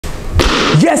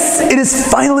Yes, it is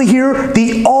finally here,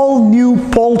 the all-new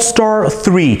Polestar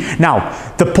 3.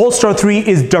 Now, the Polestar 3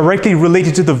 is directly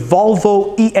related to the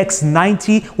Volvo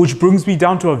EX90, which brings me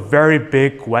down to a very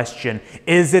big question.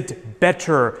 Is it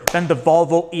better than the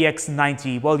Volvo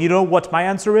EX90? Well, you know what my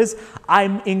answer is?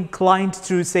 I'm inclined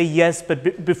to say yes,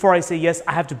 but before I say yes,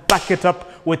 I have to back it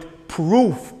up with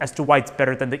proof as to why it's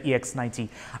better than the EX90.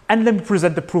 And let me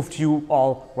present the proof to you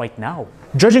all right now.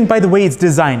 Judging by the way it's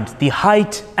designed, the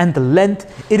height and the length,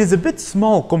 it is a bit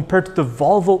small compared to the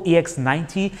Volvo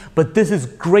EX90, but this is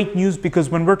great news because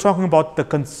when we're talking about the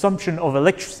consumption of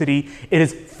electricity, it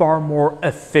is far more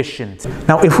efficient.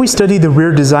 Now, if we study the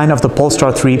rear design of the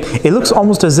Polestar 3, it looks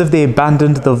almost as if they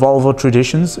abandoned the Volvo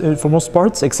traditions for most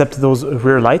parts, except those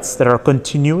rear lights that are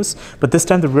continuous, but this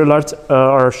time the rear lights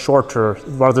are shorter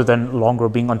rather than longer,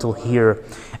 being until here.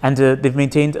 And they've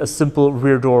maintained a simple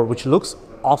rear door, which looks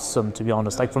awesome, to be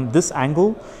honest. Like from this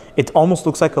angle, it almost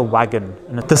looks like a wagon.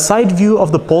 And the side view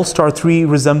of the Polestar 3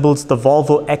 resembles the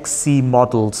Volvo XC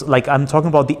models. Like I'm talking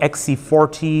about the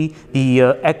XC40, the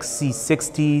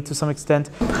XC60 to some extent.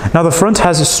 Now the front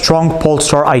has a strong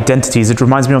Polestar identities. It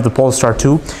reminds me of the Polestar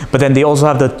 2, but then they also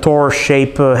have the Tor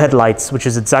shape headlights, which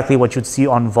is exactly what you'd see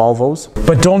on Volvos.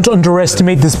 But don't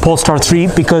underestimate this Polestar 3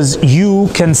 because you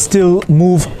can still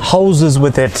move houses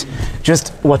with it.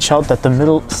 Just watch out that the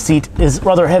middle seat is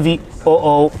rather heavy.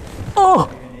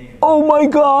 Oh my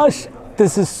gosh,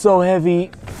 this is so heavy.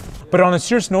 But on a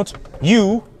serious note,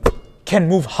 you can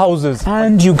move houses.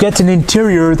 And you get an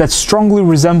interior that strongly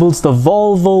resembles the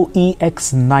Volvo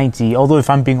EX90. Although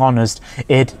if I'm being honest,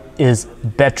 it is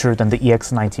better than the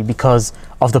EX90 because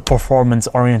of the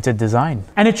performance-oriented design.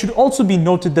 And it should also be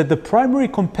noted that the primary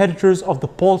competitors of the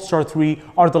Polestar 3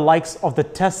 are the likes of the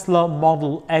Tesla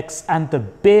Model X and the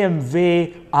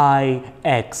BMW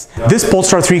iX. This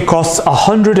Polestar 3 costs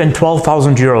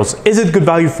 112,000 euros. Is it good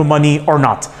value for money or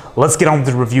not? Let's get on with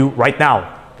the review right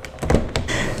now.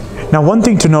 Now, one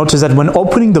thing to note is that when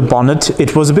opening the bonnet,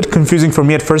 it was a bit confusing for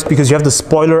me at first because you have the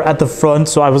spoiler at the front,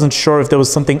 so I wasn't sure if there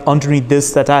was something underneath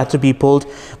this that had to be pulled.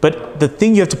 But the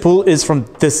thing you have to pull is from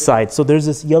this side. So there's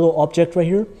this yellow object right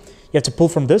here. You have to pull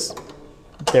from this.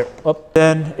 There, up,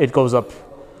 then it goes up.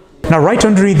 Now, right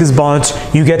underneath this bonnet,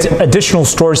 you get additional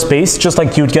storage space, just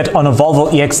like you'd get on a Volvo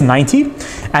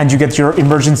EX90. And you get your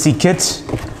emergency kit,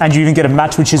 and you even get a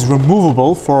mat which is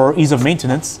removable for ease of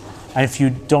maintenance. And if you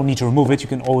don't need to remove it, you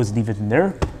can always leave it in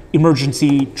there.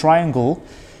 Emergency triangle.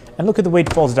 And look at the way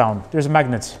it falls down. There's a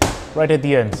magnet right at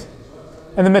the end.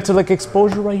 And the metallic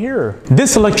exposure right here.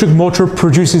 This electric motor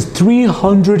produces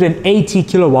 380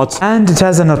 kilowatts and it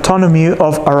has an autonomy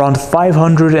of around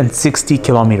 560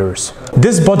 kilometers.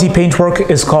 This body paintwork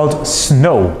is called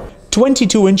Snow.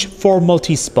 22-inch 4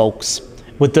 multi-spokes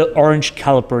with the orange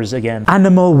calipers again.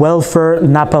 Animal welfare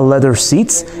Napa leather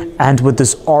seats and with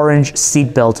this orange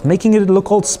seat belt, making it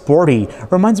look all sporty.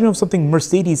 Reminds me of something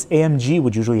Mercedes AMG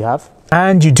would usually have.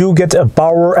 And you do get a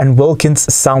Bauer and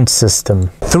Wilkins sound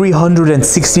system.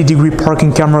 360-degree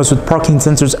parking cameras with parking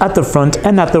sensors at the front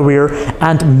and at the rear,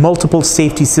 and multiple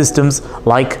safety systems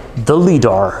like the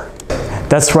LiDAR.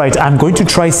 That's right, I'm going to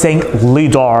try saying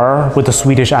LiDAR with a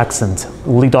Swedish accent.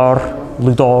 LiDAR,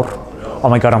 LiDAR. Oh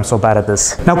my god, I'm so bad at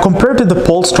this. Now, compared to the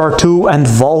Polestar 2 and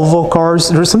Volvo cars,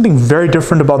 there's something very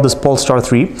different about this Polestar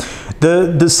 3.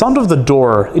 The sound of the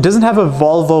door, it doesn't have a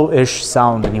Volvo-ish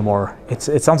sound anymore. It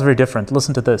sounds very different.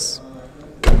 Listen to this.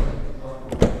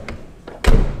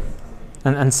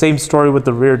 And same story with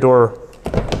the rear door.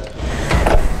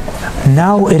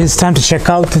 Now it is time to check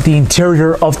out the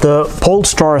interior of the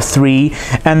Polestar 3.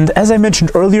 And as I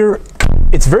mentioned earlier,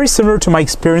 it's very similar to my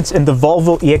experience in the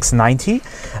Volvo EX90.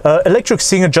 Electric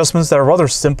seating adjustments that are rather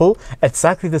simple.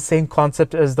 Exactly the same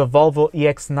concept as the Volvo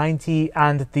EX90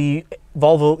 and the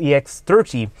Volvo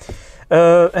EX30.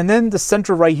 And then the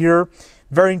center right here,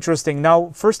 very interesting.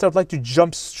 Now, first I'd like to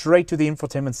jump straight to the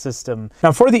infotainment system.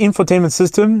 Now, for the infotainment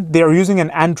system, they are using an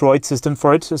Android system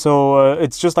for it. So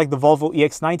it's just like the Volvo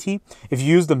EX90. If you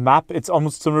use the map, it's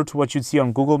almost similar to what you'd see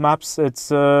on Google Maps. It's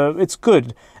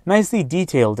good, nicely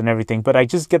detailed and everything. But I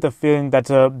just get the feeling that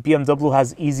BMW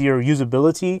has easier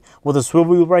usability with a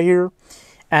swivel wheel right here.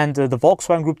 And the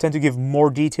Volkswagen Group tend to give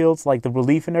more details, like the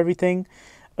relief and everything.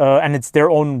 And it's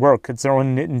their own work, it's their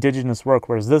own indigenous work,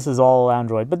 whereas this is all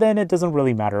Android. But then it doesn't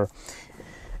really matter.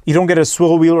 You don't get a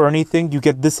swivel wheel or anything. You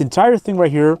get this entire thing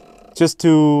right here just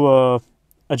to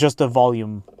adjust the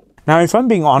volume. Now, if I'm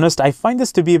being honest, I find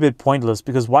this to be a bit pointless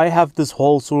because why have this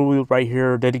whole swivel wheel right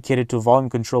here dedicated to volume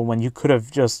control when you could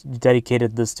have just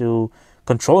dedicated this to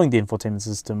controlling the infotainment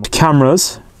system.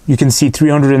 Cameras, you can see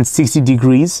 360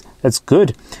 degrees, that's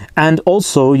good. And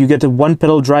also you get a one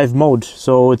pedal drive mode.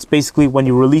 So it's basically when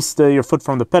you release your foot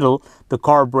from the pedal, the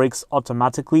car brakes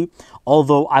automatically.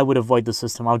 Although I would avoid the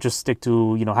system. I'll just stick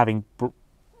to, you know, having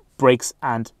brakes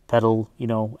and pedal, you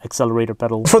know, accelerator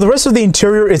pedal. For the rest of the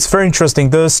interior, it's very interesting.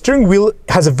 The steering wheel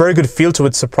has a very good feel to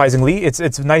it, surprisingly.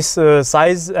 It's a nice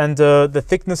size, and the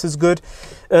thickness is good.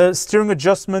 Steering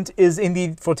adjustment is in the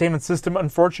infotainment system,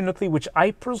 unfortunately, which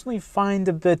I personally find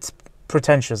a bit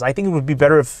pretentious. I think it would be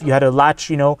better if you had a latch,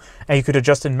 you know, and you could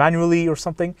adjust it manually or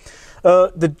something.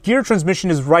 The gear transmission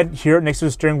is right here next to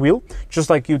the steering wheel, just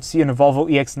like you'd see in a Volvo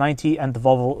EX90 and the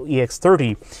Volvo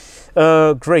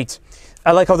EX30. Great.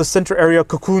 I like how the center area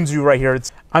cocoons you right here.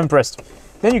 I'm impressed.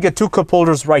 Then you get two cup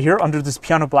holders right here under this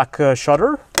piano black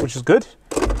shutter, which is good.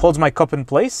 Holds my cup in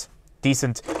place.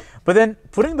 Decent. But then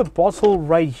putting the bottle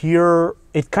right here,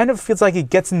 it kind of feels like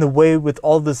it gets in the way with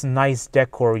all this nice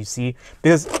decor, you see.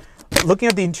 Because looking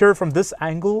at the interior from this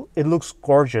angle, it looks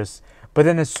gorgeous. But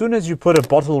then as soon as you put a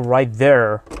bottle right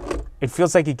there, it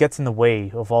feels like it gets in the way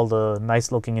of all the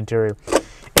nice looking interior.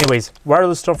 Anyways,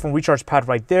 wireless stuff from recharge pad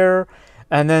right there.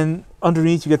 And then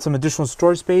underneath you get some additional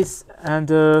storage space, and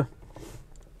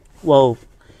well,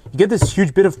 you get this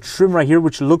huge bit of trim right here,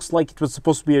 which looks like it was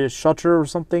supposed to be a shutter or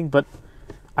something, but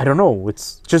I don't know.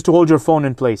 It's just to hold your phone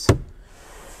in place.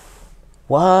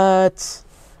 What?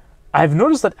 I've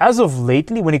noticed that as of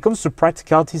lately, when it comes to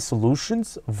practicality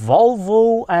solutions,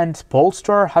 Volvo and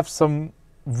Polestar have some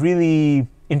really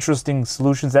interesting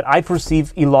solutions that I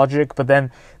perceive illogic, but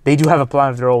then they do have a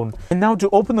plan of their own. And now to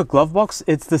open the glove box,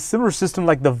 it's the similar system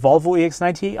like the Volvo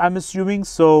EX90, I'm assuming.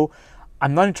 So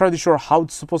I'm not entirely sure how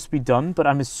it's supposed to be done, but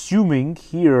I'm assuming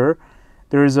here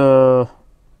there's a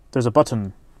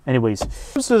button. Anyways,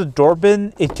 comes to the door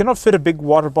bin, it cannot fit a big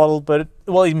water bottle, but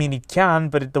well, I mean it can,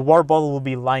 but the water bottle will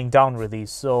be lying down really,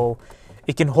 so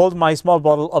it can hold my small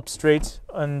bottle up straight,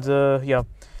 and yeah.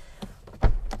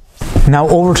 Now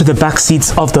over to the back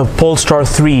seats of the Polestar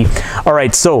 3. All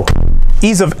right, so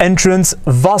ease of entrance,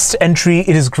 vast entry,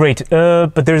 it is great,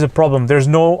 but there's a problem. There's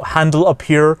no handle up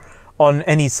here on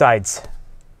any sides,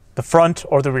 the front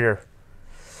or the rear.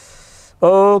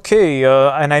 Okay,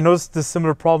 and I noticed the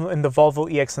similar problem in the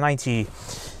Volvo EX90.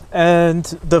 And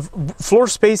the floor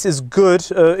space is good.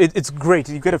 It's great.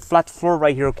 You get a flat floor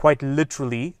right here, quite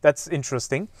literally. That's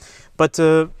interesting. But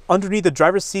underneath the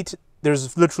driver's seat,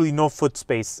 there's literally no foot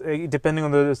space, depending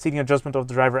on the seating adjustment of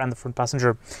the driver and the front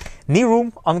passenger. Knee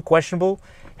room, unquestionable.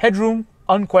 Headroom,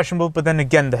 unquestionable. But then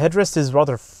again, the headrest is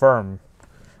rather firm.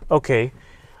 Okay.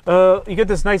 You get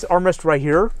this nice armrest right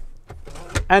here.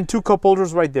 And two cup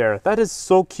holders right there. That is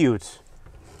so cute.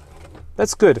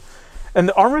 That's good. And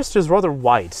the armrest is rather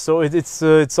wide, so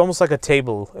it's almost like a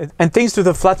table. And thanks to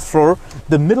the flat floor,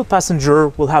 the middle passenger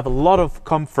will have a lot of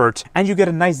comfort. And you get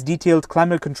a nice detailed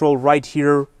climate control right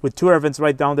here with two air vents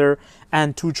right down there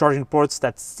and two charging ports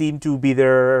that seem to be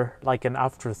there like an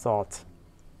afterthought.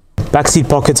 Backseat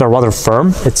pockets are rather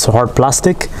firm. It's hard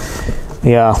plastic.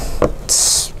 Yeah,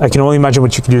 I can only imagine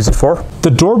what you could use it for.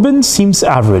 The door bin seems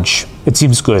average. It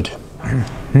seems good.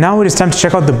 Now it is time to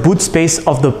check out the boot space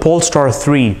of the Polestar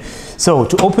 3. So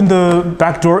to open the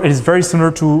back door, it is very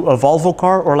similar to a Volvo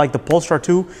car or like the Polestar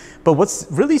 2. But what's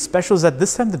really special is that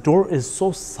this time the door is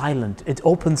so silent. It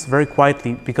opens very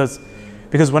quietly because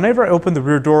whenever I open the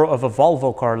rear door of a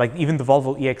Volvo car, like even the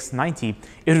Volvo EX90,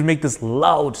 it would make this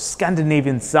loud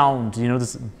Scandinavian sound, you know,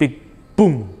 this big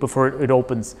boom before it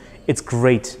opens. It's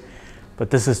great. But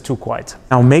this is too quiet.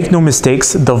 Now make no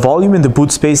mistakes, the volume in the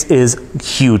boot space is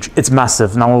huge. It's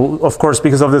massive. Now, of course,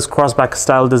 because of this crossback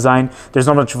style design, there's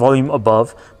not much volume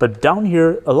above, but down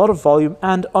here, a lot of volume,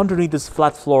 and underneath this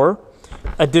flat floor,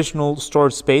 additional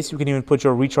storage space. You can even put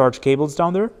your recharge cables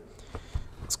down there.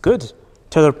 It's good.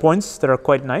 Tether points that are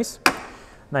quite nice.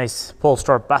 Nice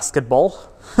Polestar basketball.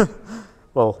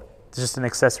 Well, it's just an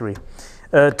accessory.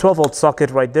 12-volt socket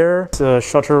right there. It's a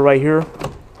shutter right here.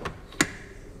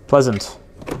 Pleasant.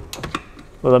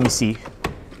 Well, let me see.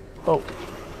 Oh,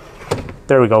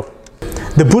 there we go.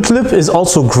 The boot lip is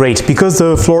also great because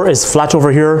the floor is flat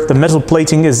over here. The metal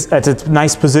plating is at a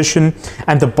nice position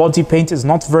and the body paint is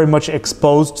not very much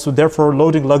exposed. So therefore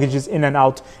loading luggages in and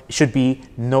out should be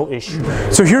no issue.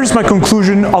 So here's my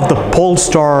conclusion of the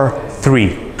Polestar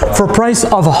 3. For a price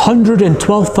of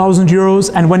 112,000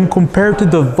 euros and when compared to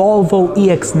the Volvo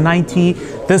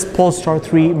EX90, this Polestar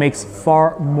 3 makes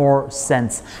far more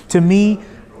sense. To me,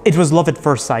 It was love at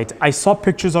first sight. I saw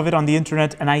pictures of it on the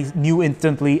internet and I knew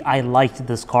instantly I liked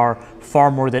this car far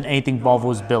more than anything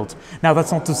Volvo's built. Now,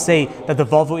 that's not to say that the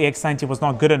Volvo EX90 was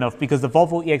not good enough, because the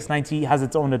Volvo EX90 has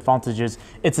its own advantages.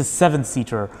 It's a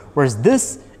 7-seater, whereas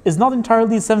this is not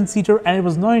entirely a 7-seater, and it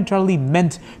was not entirely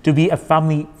meant to be a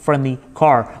family-friendly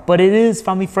car. But it is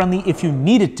family-friendly if you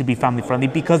need it to be family-friendly,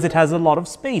 because it has a lot of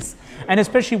space. And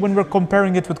especially when we're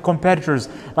comparing it with competitors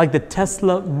like the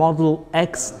Tesla Model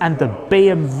X and the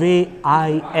BMW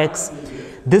iX.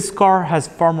 This car has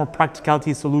far more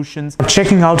practicality solutions.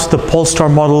 Checking out the Polestar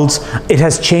models, it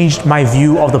has changed my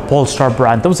view of the Polestar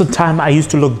brand. There was a time I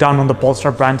used to look down on the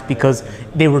Polestar brand because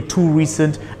they were too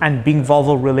recent, and being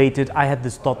Volvo related, I had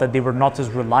this thought that they were not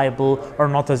as reliable or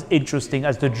not as interesting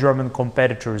as the German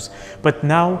competitors. But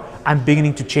now I'm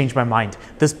beginning to change my mind.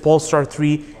 This Polestar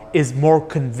 3 is more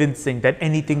convincing than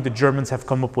anything the Germans have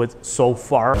come up with so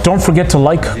far. Don't forget to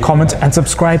like, comment, and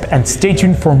subscribe, and stay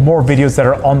tuned for more videos that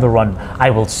are on the run.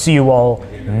 I will see you all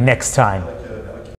next time.